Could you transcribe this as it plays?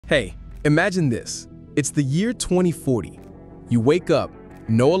Hey, imagine this. It's the year 2040. You wake up,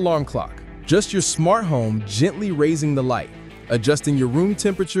 no alarm clock, just your smart home gently raising the light, adjusting your room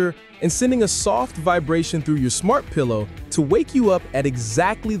temperature, and sending a soft vibration through your smart pillow to wake you up at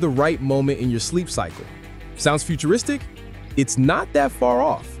exactly the right moment in your sleep cycle. Sounds futuristic? It's not that far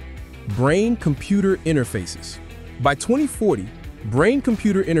off. Brain-computer interfaces. By 2040,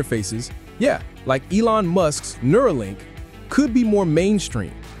 brain-computer interfaces, like Elon Musk's Neuralink, could be more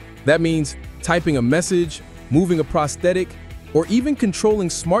mainstream. That means typing a message, moving a prosthetic, or even controlling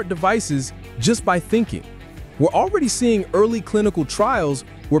smart devices just by thinking. We're already seeing early clinical trials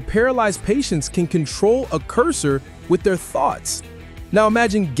where paralyzed patients can control a cursor with their thoughts. Now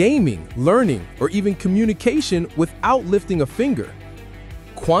imagine gaming, learning, or even communication without lifting a finger.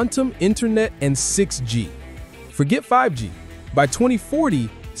 Quantum internet and 6G. Forget 5G. By 2040,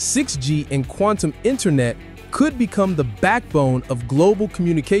 6G and quantum internet could become the backbone of global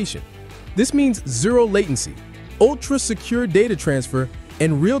communication. This means zero latency, ultra-secure data transfer,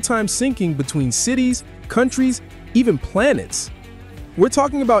 and real-time syncing between cities, countries, even planets. We're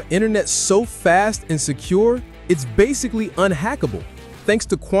talking about internet so fast and secure, it's basically unhackable, thanks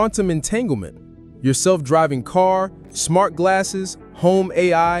to quantum entanglement. Your self-driving car, smart glasses, home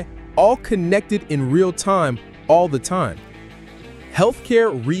AI, all connected in real time, all the time.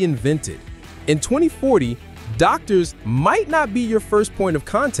 Healthcare reinvented. In 2040, doctors might not be your first point of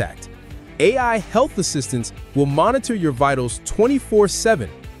contact. AI health assistants will monitor your vitals 24/7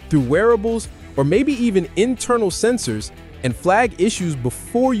 through wearables or maybe even internal sensors and flag issues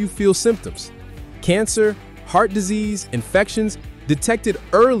before you feel symptoms. Cancer, heart disease, infections detected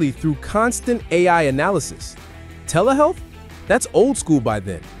early through constant AI analysis. Telehealth? That's old school by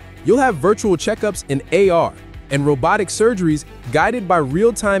then. You'll have virtual checkups in AR and robotic surgeries guided by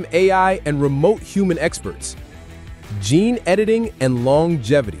real-time AI and remote human experts. Gene editing and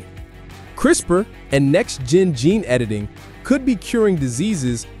longevity. CRISPR and next-gen gene editing could be curing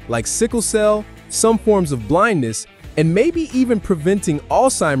diseases like sickle cell, some forms of blindness, and maybe even preventing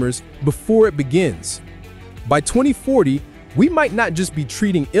Alzheimer's before it begins. By 2040, we might not just be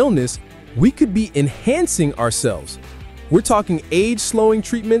treating illness, we could be enhancing ourselves. We're talking age-slowing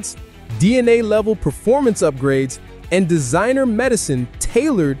treatments, DNA-level performance upgrades, and designer medicine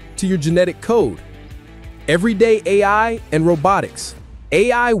tailored to your genetic code. Everyday AI and robotics.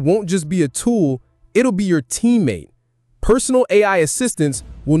 AI won't just be a tool, it'll be your teammate. Personal AI assistants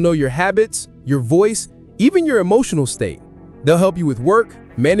will know your habits, your voice, even your emotional state. They'll help you with work,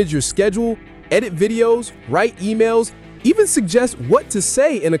 manage your schedule, edit videos, write emails, even suggest what to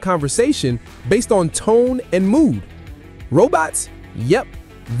say in a conversation based on tone and mood. Robots? Yep,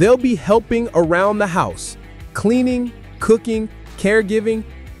 they'll be helping around the house, cleaning, cooking, caregiving,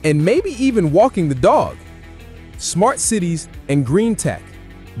 and maybe even walking the dog. Smart cities and green tech.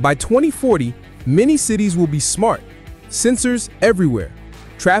 By 2040, many cities will be smart. Sensors everywhere,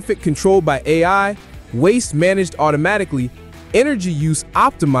 traffic controlled by AI, waste managed automatically, energy use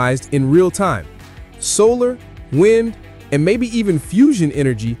optimized in real time. Solar, wind, and maybe even fusion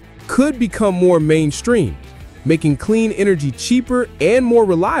energy could become more mainstream, making clean energy cheaper and more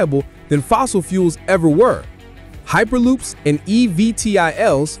reliable than fossil fuels ever were. Hyperloops and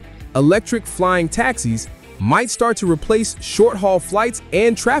eVTOLs, electric flying taxis, might start to replace short-haul flights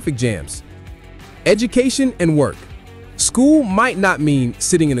and traffic jams. Education and work. School might not mean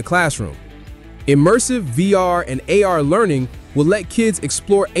sitting in a classroom. Immersive VR and AR learning will let kids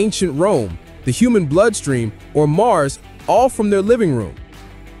explore ancient Rome, the human bloodstream, or Mars, all from their living room.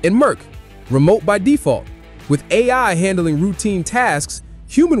 In Merc, remote by default. With AI handling routine tasks,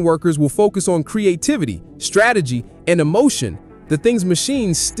 human workers will focus on creativity, strategy, and emotion, the things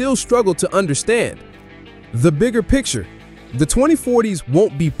machines still struggle to understand. The bigger picture. The 2040s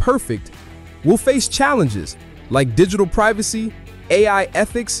won't be perfect. We'll face challenges like digital privacy, AI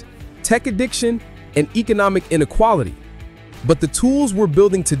ethics, tech addiction, and economic inequality. But the tools we're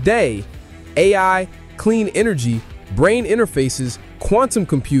building today, AI, clean energy, brain interfaces, quantum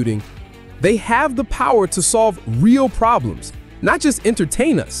computing, they have the power to solve real problems, not just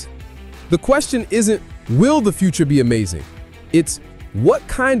entertain us. The question isn't, will the future be amazing? It's, what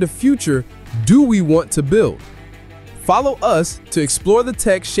kind of future do we want to build? Follow us to explore the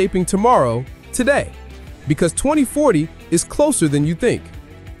tech shaping tomorrow, today, because 2040 is closer than you think.